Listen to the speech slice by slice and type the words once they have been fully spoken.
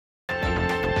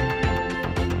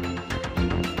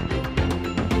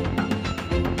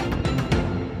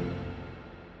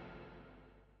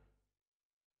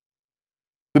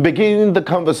We begin the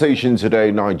conversation today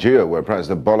in Nigeria, where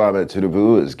President Bola Ahmed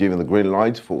Tinubu has given the green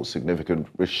light for significant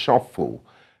reshuffle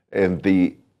in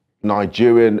the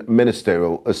Nigerian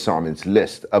ministerial assignments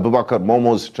list. Abubakar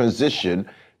Momoh's transition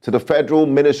to the Federal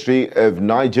Ministry of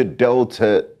Niger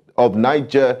Delta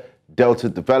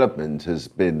Development has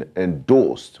been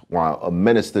endorsed, while a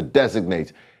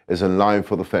minister-designate is in line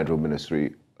for the Federal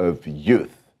Ministry of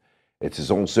Youth. It is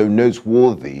also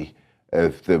noteworthy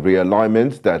of the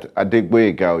realignment that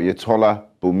Adegboyega Oyetola,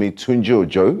 Bunmi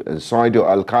Tunji-Ojo and Sa'idu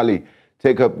Alkali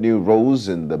take up new roles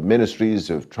in the Ministries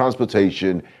of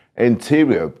Transportation,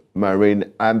 Interior,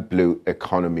 Marine and Blue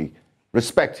Economy,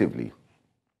 respectively.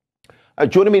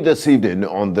 Joining me this evening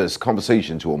on this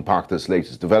conversation to unpack this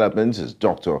latest development is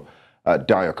Dr.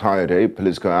 Dayo Kayode,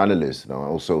 political analyst. And I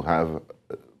also have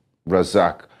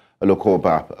Razaq,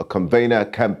 Olokooba, a convener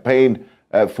campaign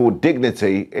for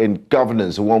dignity in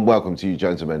governance. A warm welcome to you,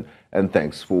 gentlemen, and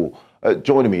thanks for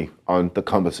joining me on the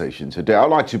conversation today. I'd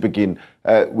like to begin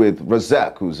with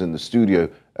Razaq, who's in the studio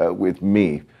with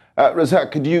me.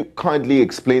 Razaq, could you kindly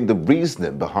explain the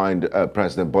reasoning behind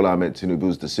President Bola Ahmed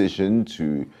Tinubu's decision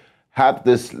to have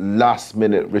this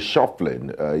last-minute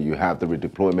reshuffling? You have the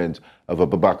redeployment of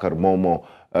Abubakar Momoh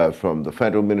from the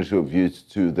Federal Ministry of Youth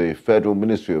to the Federal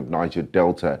Ministry of Niger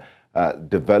Delta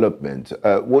Development.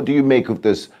 What do you make of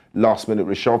this last-minute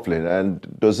reshuffling,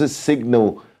 and does this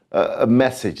signal a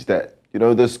message that, you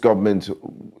know, this government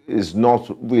is not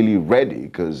really ready,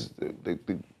 because the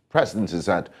president has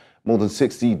had more than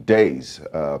 60 days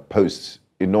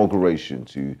post-inauguration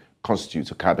to constitute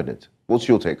a cabinet? What's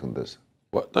your take on this?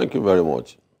 Well, thank you very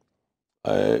much.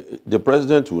 The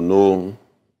president will know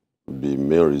the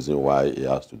main reason why he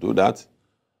has to do that,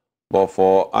 but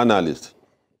for analysts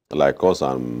like us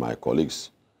and my colleagues,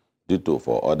 ditto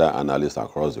for other analysts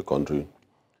across the country,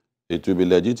 it will be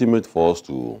legitimate for us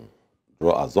to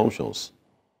draw assumptions,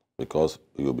 because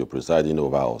he will be presiding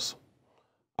over us.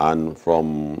 And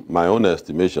from my own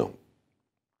estimation,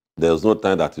 there's no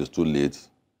time that is too late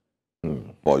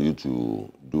for you to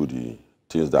do the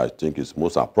things that I think is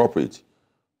most appropriate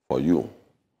for you.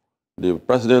 The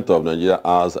president of Nigeria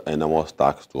has enormous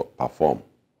tasks to perform.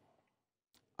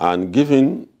 And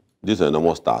given this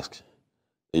enormous task,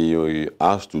 he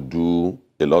has to do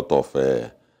a lot of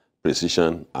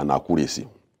precision and accuracy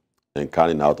in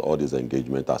carrying out all this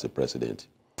engagement as a president.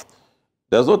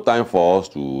 There's no time for us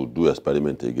to do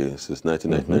experiment again. Since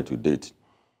 1999 to date,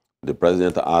 the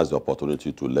president has the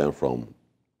opportunity to learn from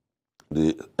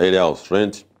the area of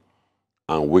strength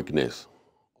and weakness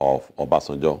of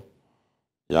Obasanjo,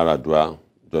 Yaradua,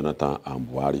 Jonathan, and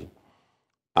Buhari.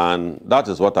 And that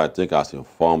is what I think has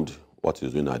informed what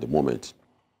he's doing at the moment.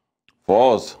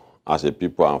 For us as a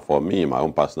people, and for me, my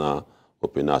own personal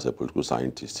opinion as a political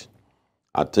scientist,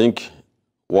 I think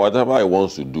whatever he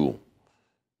wants to do,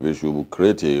 we should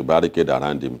create a barricade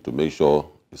around him to make sure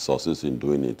he succeeds in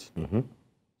doing it.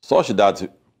 Such that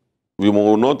we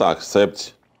will not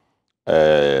accept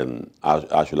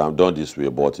I should have done this way,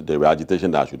 but there were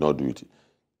agitation that I should not do it.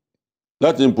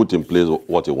 Let him put in place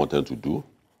what he wanted to do,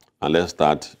 and let's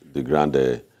start the grand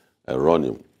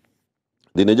running.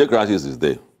 The Niger crisis is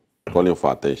there, calling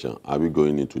for attention. Are we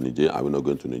going into Niger? Are we not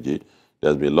going to Niger?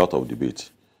 There's been a lot of debate.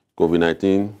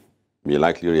 COVID-19 may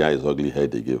likely rear its ugly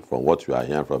head again from what we are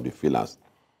hearing from the feelers.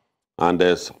 And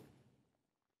there's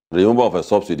removal of a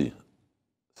subsidy,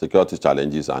 security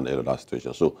challenges, and other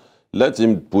situations. So let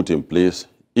him put in place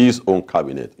his own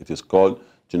cabinet. It is called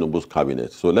Tinubu's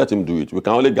cabinet. So let him do it. We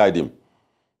can only guide him.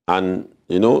 And,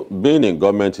 you know, being in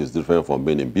government is different from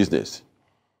being in business.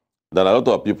 There are a lot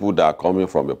of people that are coming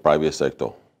from the private sector.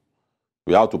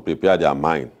 We have to prepare their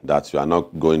mind that you are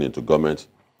not going into government,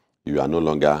 you are no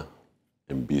longer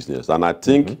in business. And I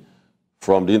think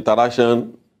from the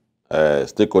interaction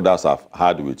stakeholders have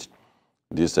had with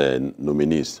these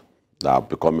nominees that have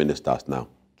become ministers now,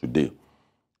 today,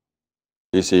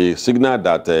 it's a signal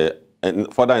that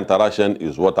and further interaction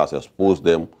is what has exposed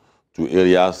them to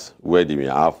areas where they may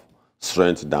have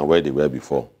strength than where they were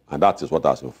before. And that is what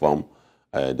has informed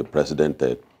the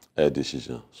president's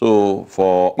decision. So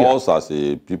for us as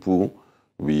a people,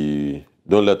 we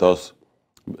don't let us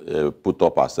put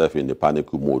up ourselves in the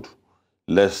panic mode.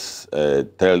 Let's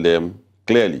tell them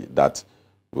clearly that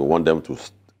we want them to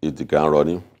hit the ground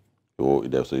running. So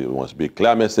there must be a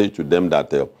clear message to them that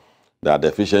the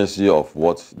deficiency of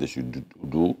what they should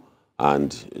do,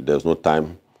 and there's no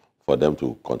time for them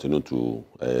to continue to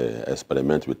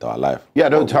experiment with our life. Yeah,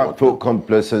 no time for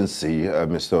complacency,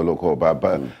 Mr. Olokooba,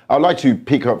 but I'd like to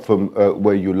pick up from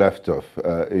where you left off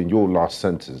in your last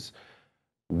sentence.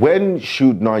 When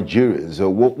should Nigerians,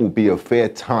 or what will be a fair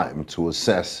time to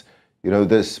assess You know,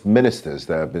 there's ministers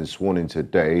that have been sworn in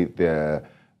today. Their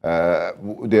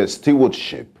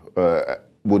stewardship,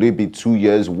 would it be 2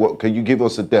 years? What can you give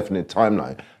us a definite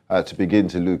timeline to begin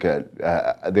to look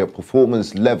at their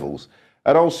performance levels?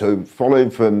 And also,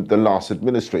 following from the last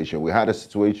administration, we had a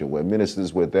situation where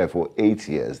ministers were there for 8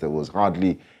 years. There was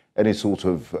hardly any sort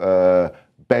of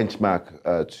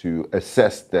benchmark to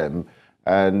assess them,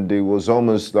 and it was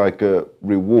almost like a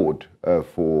reward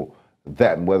for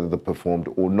them, whether they performed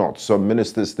or not. Some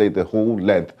ministers stayed the whole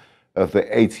length of the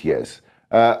 8 years.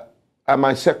 And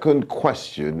my second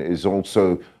question is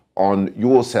also on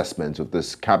your assessment of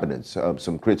this cabinet.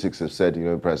 Some critics have said, you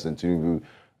know, President Tinubu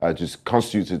just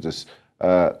constituted this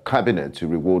cabinet to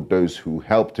reward those who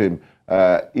helped him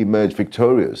emerge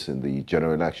victorious in the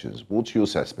general elections. What's your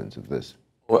assessment of this?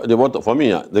 Well, for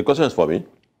me, the question is for me.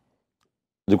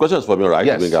 The question is for me, right?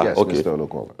 Yes, Gbenga? yes, okay. Mr.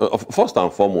 Olokooba. First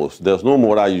and foremost, there's no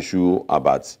moral issue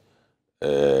about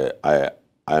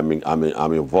I'm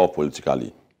involved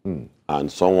politically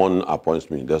and someone appoints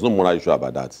me. There's no moral issue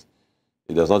about that.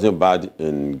 There's nothing bad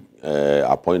in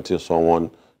appointing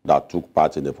someone that took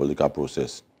part in the political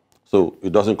process. So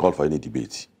it doesn't call for any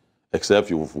debate, except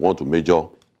you want to major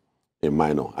a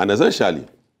minor. And essentially,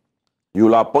 you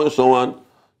will appoint someone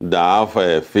that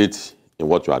have faith in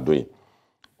what you are doing.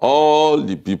 All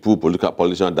the people,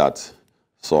 politicians that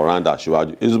surround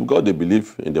Asiwaju is because they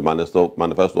believe in the manifesto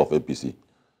of APC.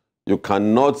 You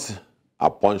cannot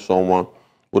appoint someone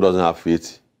who doesn't have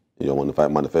faith in your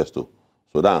manifesto.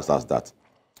 So that answers that.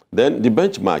 Then the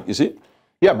benchmark, you see?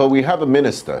 Yeah, but we have a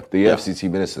minister, the FCT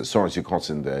minister, sorry to cut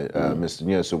in there, Mr.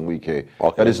 Nyesom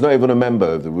Wike, that is not even a member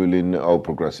of the ruling All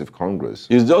Progressive Congress.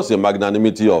 It's just a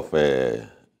magnanimity of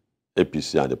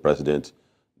APC and the president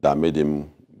that made him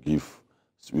give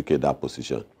Wike that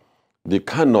position. The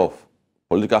kind of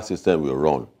political system we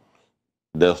run,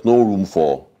 there's no room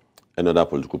for another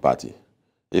political party.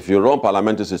 If you run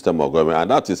parliamentary system of government,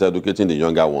 and that is educating the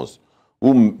younger ones,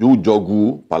 who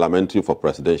juggle parliamentary for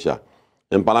presidential.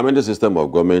 In parliamentary system of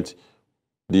government,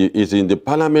 it's in the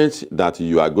parliament that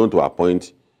you are going to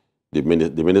appoint the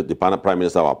prime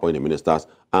minister will appoint the ministers,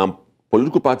 and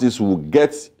political parties will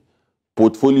get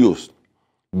portfolios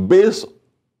based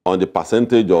on the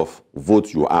percentage of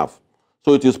votes you have.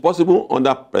 So it is possible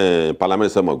under parliamentary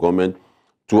system of government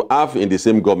to have in the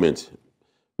same government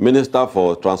Minister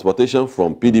for Transportation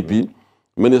from PDP,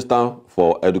 Minister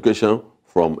for Education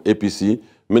from APC,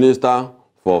 Minister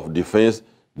for Defense,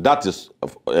 that is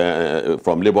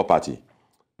from Labour Party.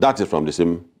 That is from the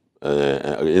same,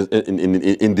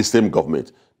 in the same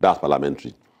government. That's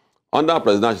parliamentary. Under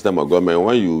presidential system of government,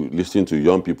 when you listen to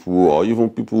young people or even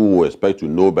people who expect to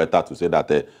know better to say that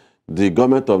the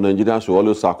government of Nigeria should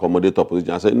always accommodate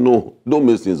opposition, I say, no, don't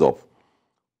mess things up.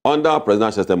 Under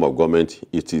presidential system of government,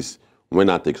 it is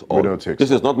winner takes all.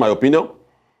 This is not my opinion.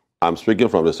 I'm speaking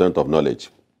from the strength of knowledge.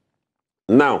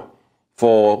 Now,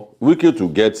 for Wike to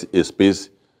get a space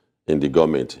in the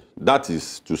government, that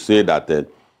is to say that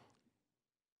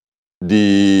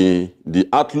the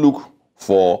outlook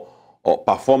for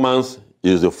performance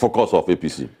is the focus of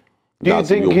APC. Do you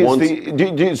think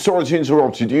it's sorry to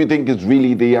interrupt you, do you think it's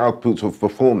really the output of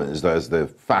performance that's the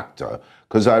factor?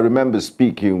 Because I remember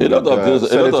speaking with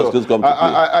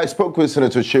I spoke with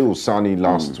Senator Shehu Sani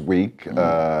last week,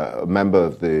 a member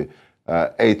of the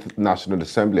 8th National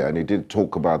Assembly, and he did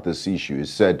talk about this issue. He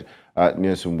said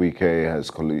Nyesom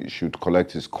Wike should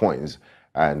collect his coins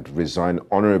and resign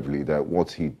honorably, that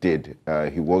what he did,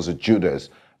 he was a Judas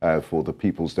for the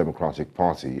People's Democratic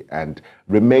Party, and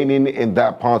remaining in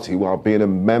that party while being a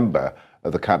member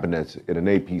of the cabinet in an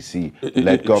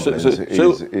APC-led government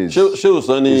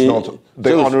is not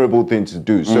the honourable thing to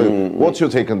do. So what's your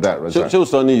take on that, Razaq? Shehu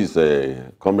Sani is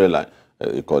a comrade,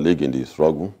 a colleague in the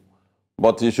struggle,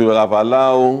 but he should have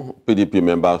allowed PDP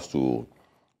members to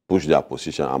push their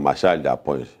position and marshal their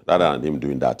point rather than him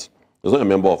doing that. He's not a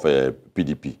member of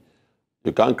PDP.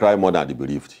 You can't cry more than the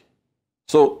bereaved.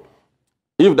 So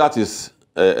if that is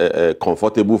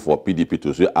comfortable for PDP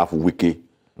to say have Wike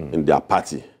in their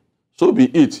party, so be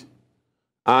it.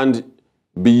 And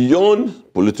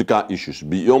beyond political issues,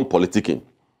 beyond politicking,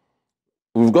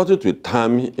 we've got to a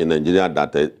time in Nigeria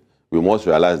that we must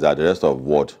realize that the rest of the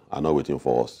world are not waiting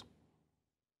for us.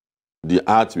 The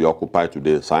earth we occupy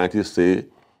today, scientists say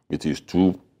it is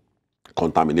too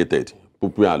contaminated.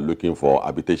 People are looking for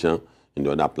habitation in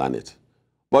the other planet.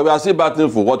 But we are still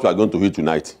battling for what we are going to eat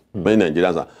tonight. Many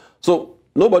Nigerians are. So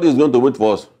nobody is going to wait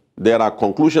for us. There are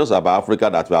conclusions about Africa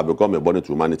that we have become a burden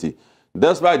to humanity,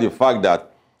 despite the fact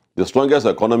that the strongest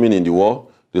economy in the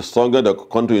world, the strongest the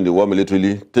country in the world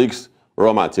militarily, takes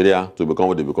raw material to become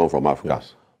what they become from Africa.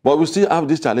 Yes. But we still have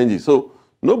these challenges. So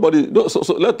Nobody. No,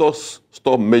 so let us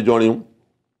stop measuring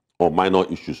on minor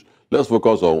issues. Let's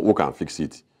focus on who can fix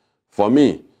it. For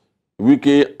me,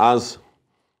 Wike has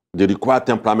the required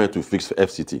temperament to fix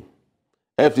FCT.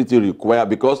 FCT require,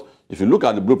 because if you look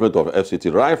at the blueprint of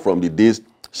FCT, right from the days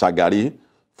Shagari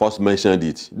first mentioned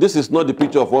it, this is not the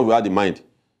picture of what we had in mind.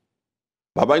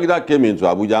 Babangida came into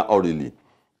Abuja orally.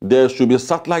 There should be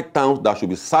satellite towns that should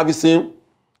be servicing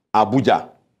Abuja.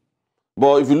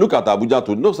 But if you look at Abuja,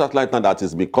 to no satellite town that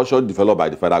is being consciously developed by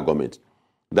the federal government.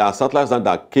 There are satellite towns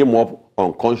that came up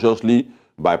unconsciously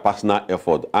by personal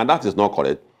effort, and that is not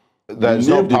correct. That is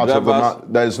not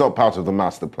part of the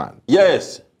master plan.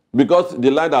 Yes, because the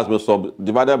line has been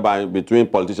subdivided between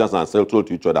politicians and central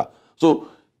to each other. So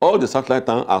all the satellite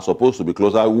towns are supposed to be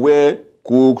closer, where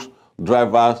cooks,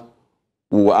 drivers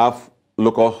will have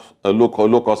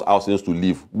low-cost housings to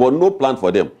live, but no plan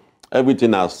for them.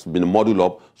 Everything has been modeled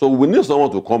up. So we need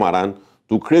someone to come around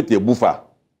to create a buffer.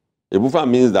 A buffer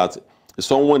means that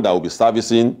someone that will be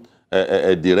servicing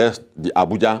the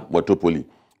Abuja metropolis,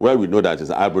 where we know that it's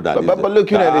a hybrid. But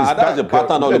looking at this, that's a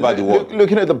pattern all over the world.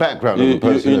 Looking at the background of the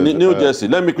person, New Jersey.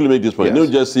 Let me quickly make this point. Yes.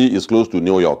 New Jersey is close to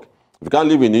New York. If you can't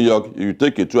live in New York, you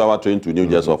take a 2-hour train to New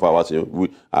Jersey or 4 hours.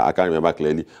 I can't remember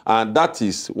clearly. And that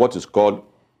is what is called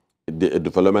the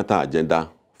developmental agenda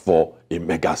for a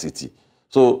mega city.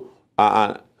 So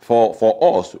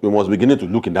for us, we must begin to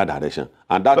look in that direction.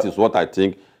 And that is what I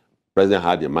think President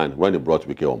had in mind when he brought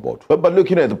Wike on board. But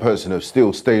looking at the person of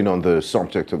still staying on the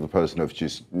subject of the person of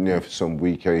just some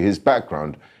Wike, his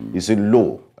background is in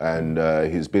law, and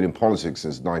he's been in politics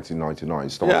since 1999. He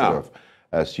started off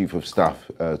as chief of staff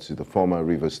to the former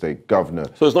Rivers State governor.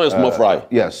 So it's not a small fry.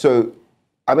 Yeah. So,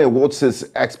 I mean, what's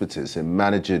his expertise in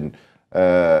managing?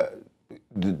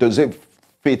 Does it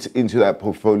fit into that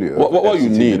portfolio? What you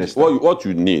need? What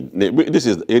you need? This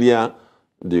is the area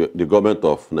the government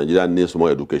of Nigeria needs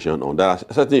more education on. There are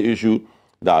certain issues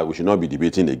that we should not be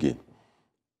debating again.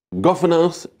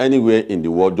 Governance anywhere in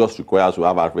the world just requires to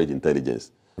have average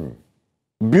intelligence.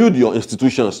 Build your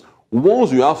institutions.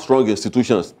 Once you have strong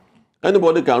institutions,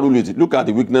 anybody can rule it. Look at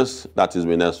the weakness that has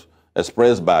been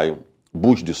expressed by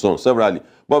Bush the son severally.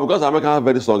 But because America has a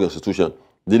very strong institution,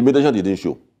 the limitation didn't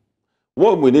show.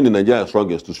 What we need in Nigeria is a strong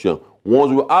institution.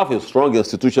 Once we have a strong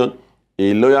institution,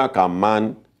 a lawyer can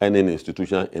man any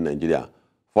institution in Nigeria.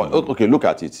 Okay, look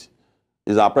at it.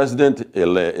 Is our president a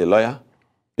lawyer?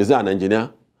 Is he an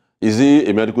engineer? Is he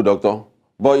a medical doctor?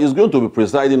 But he's going to be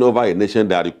presiding over a nation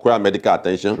that require medical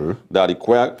attention, that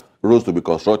require roads to be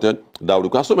constructed, that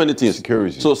require so many things.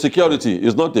 Security. So security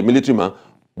is not a military man.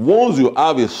 Once you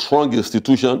have a strong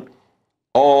institution,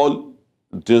 all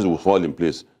things will fall in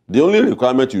place. The only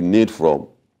requirement you need from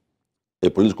a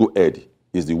political head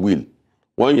is the will.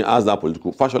 When you ask that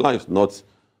political, Fashola is not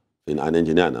an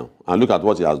engineer now. And look at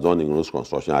what he has done in road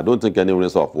construction. I don't think any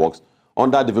minister of works,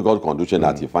 under difficult conditions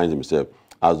that he finds himself,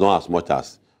 has done as much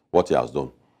as what he has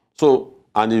done. So,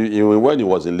 and when he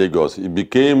was in Lagos, he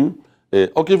became,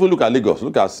 okay, if you look at Lagos,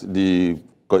 look at the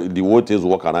way things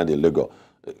work around in Lagos.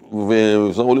 He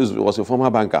was a former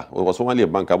banker, he was formerly a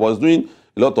banker, but he's doing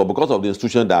a lot of, because of the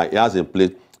institution that he has in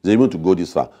place, he's able to go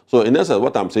this far. So in essence,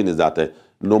 what I'm saying is that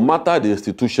no matter the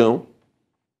institution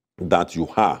that you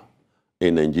have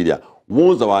in Nigeria,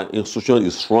 once our institution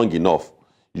is strong enough,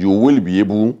 you will be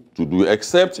able to do,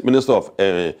 except Minister of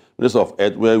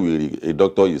Health, where a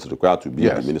doctor is required to be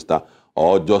the minister,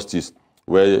 or justice,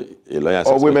 where a lawyer is.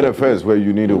 Or women affairs, where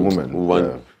you need a woman.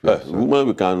 Women,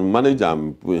 we can manage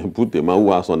and put a man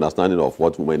who has understanding of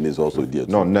what women is also there.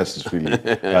 Not necessarily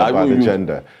about the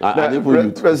gender.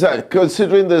 Razaq,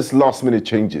 considering this last-minute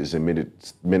changes in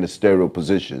ministerial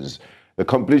positions, the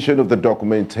completion of the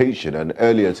documentation, and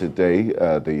earlier today,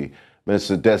 the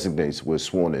minister-designates were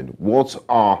sworn in. What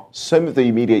are some of the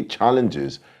immediate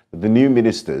challenges that the new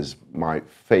ministers might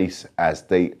face as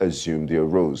they assume their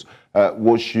roles?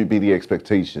 What should be the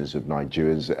expectations of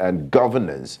Nigerians and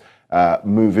governors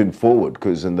moving forward?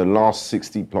 Because in the last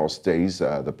 60-plus days,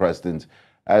 the president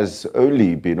has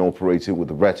only been operating with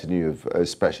a retinue of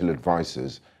special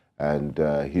advisors, and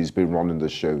he's been running the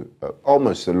show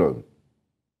almost alone.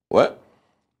 Well,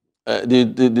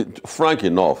 frank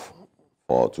enough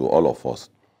to all of us,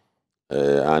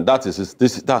 and that's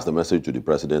the message to the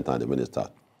president and the minister.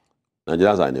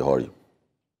 Nigerians are in a hurry.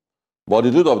 But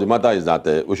the truth of the matter is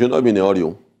that we should not be in a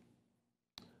hurry.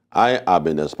 I have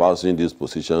been espousing this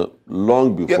position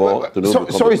long before.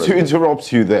 Sorry to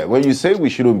interrupt you there. When you say we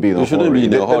shouldn't be in a hurry, shouldn't be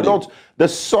in a hurry. Not the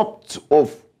sort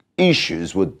of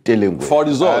issues we're dealing with. For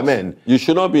results. I mean, you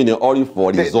should not be in a hurry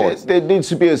for results. There needs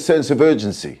to be a sense of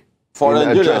urgency. For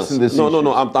Nigerians,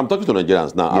 no, I'm talking to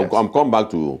Nigerians now. Yes. I'm coming back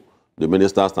to the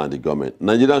ministers and the government,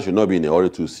 Nigerians should not be in a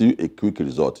hurry to see a quick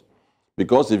result.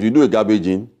 Because if you do a garbage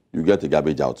in, you get a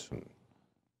garbage out.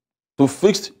 To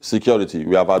fix security,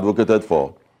 we have advocated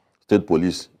for state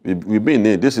police. We've been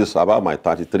in, this is about my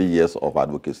 33 years of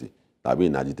advocacy. I've been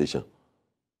in agitation.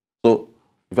 So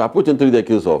if I put in 3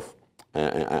 decades of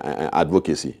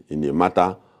advocacy in a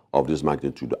matter of this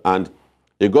magnitude, and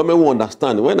a government will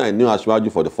understand, when I knew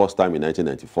Ashwaju for the first time in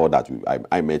 1994 that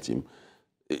I met him,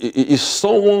 is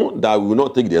someone that we will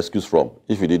not take the excuse from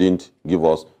if he didn't give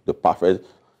us the perfect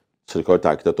security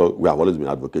architecture we have always been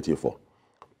advocating for.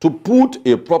 To put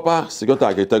a proper security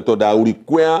architecture that will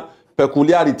require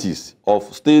peculiarities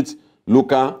of state,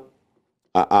 local,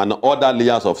 and other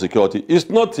layers of security, it's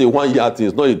not a 1-year thing,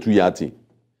 it's not a 2-year thing.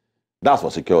 That's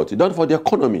for security. Then for the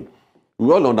economy, we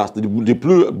all understand the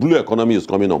blue economy is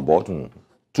coming on board.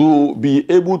 To be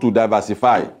able to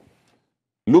diversify,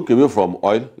 look away from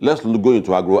oil, let's go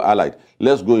into agro-allied,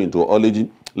 let's go into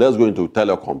origin, let's go into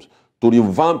telecoms, to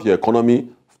revamp your economy,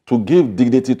 to give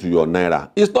dignity to your naira.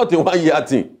 It's not a 1-year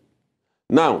thing.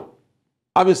 Now,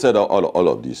 having said all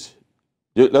of this,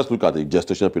 let's look at the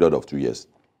gestation period of 2 years.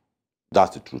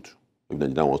 That's the truth. If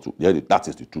Nigeria wants to, yeah, that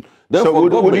is the truth. Then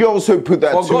so would you also put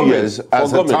that 2 years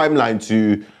as a timeline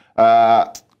to,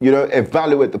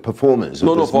 evaluate the performance of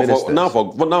these ministers? Now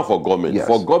for government. Yes.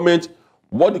 For government,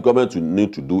 what the government will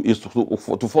need to do is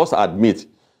to first admit,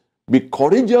 be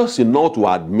courageous enough to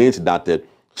admit that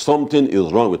something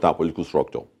is wrong with our political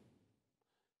structure.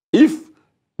 If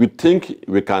we think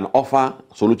we can offer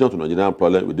solution to Nigerian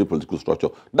problem with the political structure,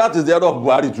 that is the error of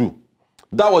Buhari too.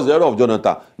 That was the error of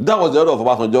Jonathan. That was the error of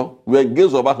Obasanjo. We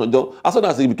engaged Obasanjo as soon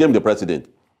as he became the president.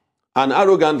 And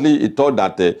arrogantly, he thought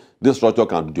that this structure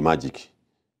can do the magic.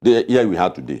 Here we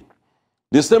have today.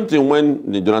 The same thing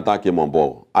when Jonathan came on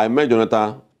board. I met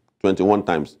Jonathan 21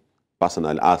 times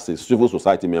personally as a civil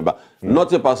society member.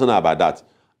 Nothing personal about that.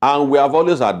 And we have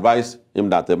always advised him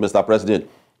that, Mr. President,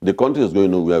 the country is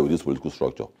going nowhere with this political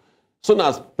structure. Soon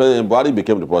as President Buhari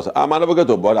became the president, I'm an advocate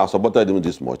of Buhari, I supported him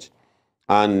this much.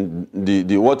 And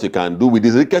what he can do with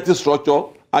this rickety structure,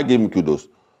 I give him kudos.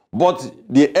 But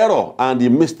the error and the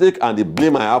mistake and the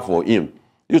blame I have for him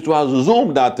is to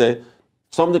assume that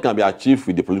something can be achieved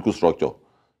with the political structure.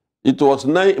 It was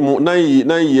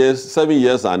 7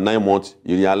 years and 9 months,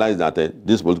 he realized that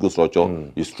this political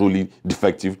structure is truly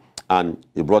defective, and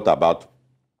it brought about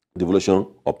devolution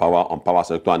of power on power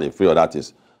sector and a few other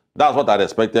things. That's what I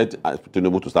expected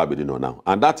Tinubu to start building on now.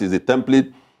 And that is the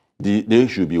template they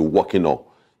should be working on.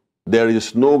 There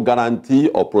is no guarantee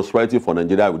of prosperity for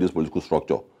Nigeria with this political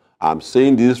structure. I'm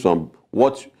saying this from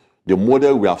what the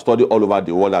model we have studied all over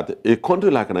the world, that a country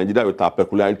like Nigeria with our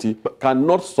peculiarity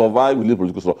cannot survive with this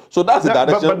political structure. So that's the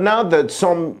direction. But now that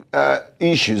some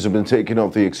issues have been taken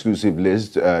off the exclusive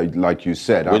list, like you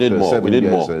said, we need more. We need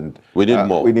more. We need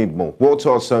more. We need more. What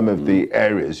are some of the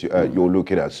areas you're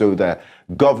looking at so that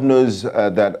governors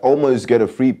that almost get a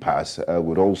free pass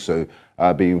would also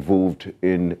be involved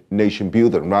in nation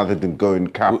building rather than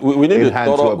going we need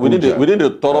a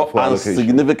thorough and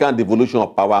significant devolution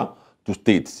of power to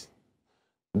states.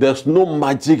 There's no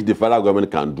magic the federal government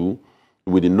can do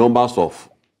with the numbers of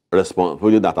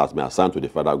responsibility that has been assigned to the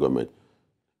federal government.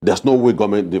 There's no way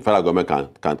the federal government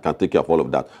can take care of all of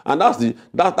that. And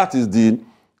that is the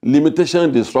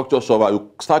limitation the structure server.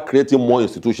 You start creating more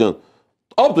institutions.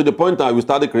 Up to the point that we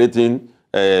started creating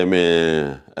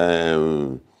federal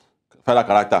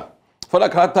character. Federal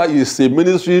character is a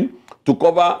ministry to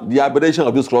cover the aberration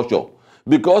of this structure.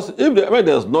 Because when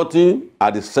there's nothing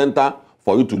at the center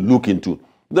for you to look into,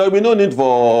 there will be no need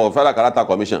for federal character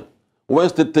commission. When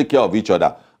states take care of each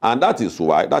other. And that is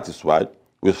why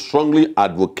we strongly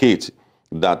advocate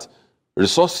that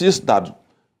resources that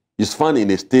is found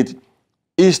in a state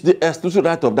is the exclusive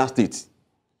right of that state.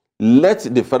 Let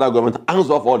the federal government hands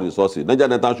off all the resources.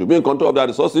 Nigerian Delta should be in control of their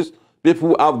resources. People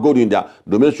who have gold in their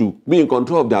domain should be in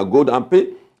control of their gold and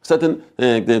pay certain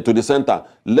to the center.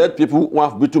 Let people who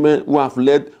have bitumen, who have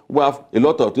lead, who have a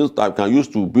lot of things that can use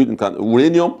to build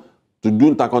uranium, to do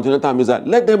intercontinental missiles,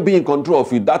 let them be in control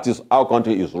of it. That is how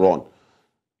country is run.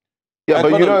 Yeah,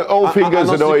 but all fingers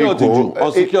are not equal.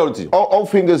 On security. All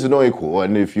fingers are not equal,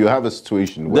 and if you have a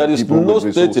situation where there is no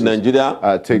state in Nigeria,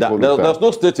 there's no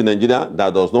state in Nigeria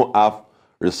that does not have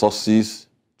resources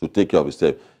to take care of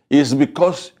itself. It's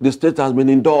because the state has been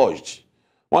indulged.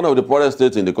 One of the poorest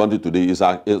states in the country today is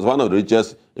one of the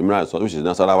richest in mineral resources, which is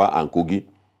Nasarawa and Kogi.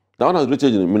 They're one of the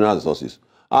richest in mineral resources.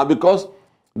 Because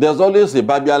there's always a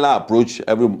Babiala approach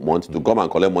every month to come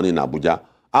and collect money in Abuja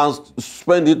and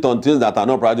spend it on things that are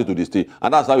not priority to the state.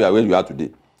 And that's how we are where we are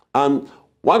today. And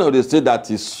one of the states that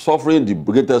is suffering the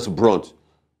greatest brunt,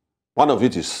 one of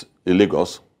it is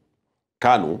Lagos.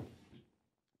 Kano,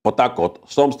 Port Harcourt,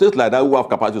 some states like that who have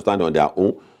capacity to stand on their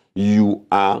own, you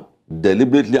are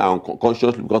deliberately and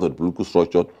consciously, because of the political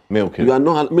structure, you are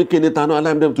not making it and not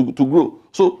allowing them to grow.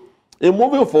 So, in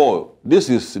moving forward, this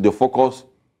is the focus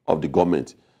of the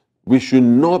government. We should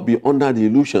not be under the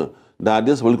illusion that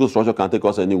this political structure can take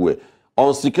us anywhere.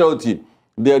 On security,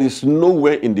 there is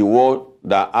nowhere in the world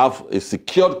that have a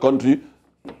secured country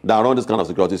that run this kind of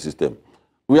security system.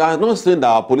 We are not saying that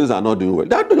our police are not doing well.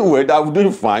 They are doing well, they are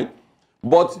doing fine.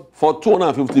 But for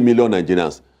 250 million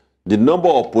Nigerians, the number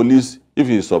of police, if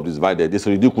it is subdivided, is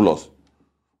ridiculous.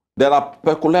 There are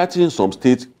peculiarities in some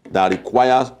states that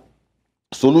requires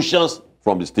solutions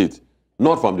from the state,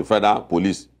 not from the federal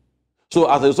police. So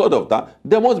as a result of that,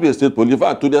 there must be a state police. In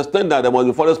fact, to the extent that there must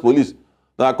be forest police,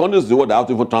 there are countries in the world that have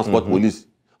to even transport police.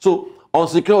 So on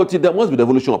security, there must be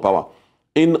devolution of power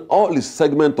in all the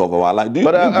segments of our life.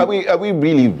 Are we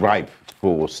really ripe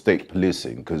for state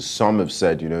policing? Because some have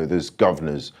said, you know, there's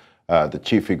governors, the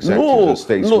chief executives of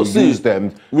states will use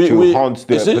them to hunt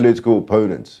their political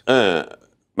opponents.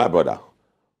 My brother,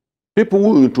 people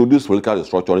who introduce political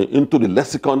restructuring into the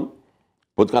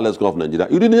political lexicon of Nigeria,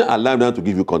 you didn't allow them to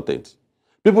give you content.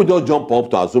 People just jump up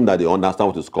to assume that they understand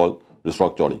what is called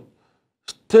restructuring.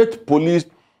 State police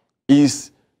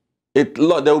is a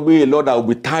law. There will be a law that will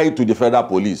be tied to the federal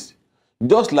police.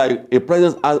 Just like a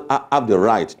president have the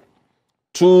right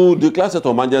to declare state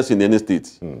of emergency in any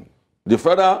state. The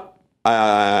federal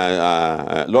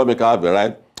lawmaker have the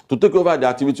right to take over the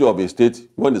activity of a state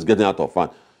when it's getting out of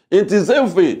hand. In the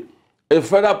same way, a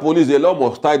federal police, a law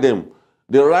must tie them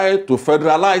the right to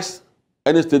federalize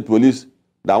any state police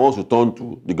that wants to turn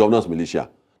to the governor's militia.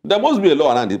 There must be a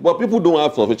law around it, but people don't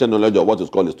have sufficient knowledge of what is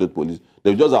called the state police.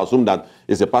 They just assume that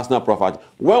it's a personal property.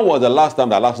 When was the last time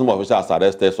that law officer has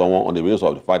arrested someone on the basis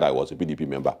of the fact that he was a PDP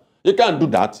member? You can't do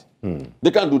that.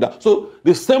 They can't do that. So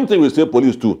the same thing with state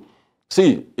police too.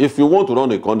 See, if you want to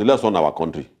run a country, let's run our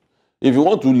country. If you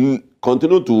want to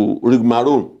continue to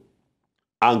rigmarole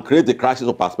and create a crisis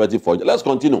of perspective for you, let's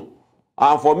continue.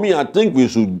 And for me, I think we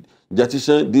should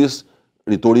jettison this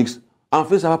rhetorics and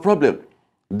face our problem.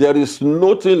 There is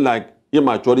nothing like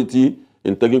immaturity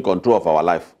in taking control of our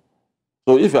life.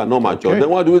 So if you are not mature, then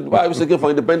why are we seeking for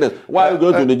independence? Why are we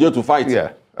going to Niger to fight?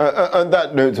 Yeah. On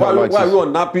that note, why are we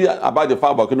unhappy about the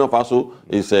fact that Burkina Faso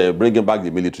is bringing back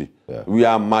the military? Yeah. We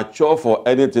are mature for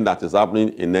anything that is happening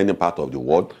in any part of the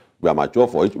world. We are mature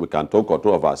for it. We can take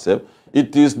control of ourselves.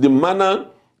 It is the manner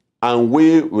and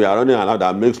way we are running around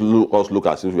that makes us look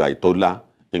as if we are a toddler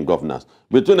in governance.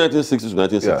 Between 1960 to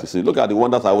 1966, look at the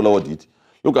wonders Awolowo did.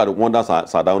 Look at the wonders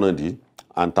Sardauna did,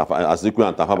 and Azikiwe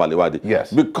and Tafawa Balewa did.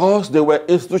 Yes. Because there were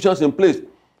institutions in place.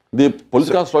 The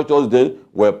political structures then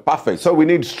were perfect. So we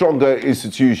need stronger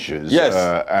institutions. Yes.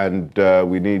 And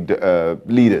we need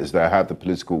leaders that have the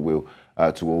political will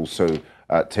to also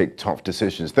take tough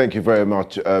decisions. Thank you very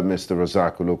much, Mr.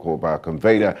 Razaq Olokooba,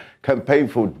 Convener, Campaign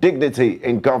for Dignity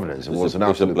in Governance. It was an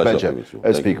absolute pleasure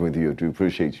speaking with you. I do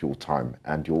appreciate your time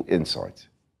and your insight.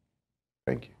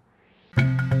 Thank you.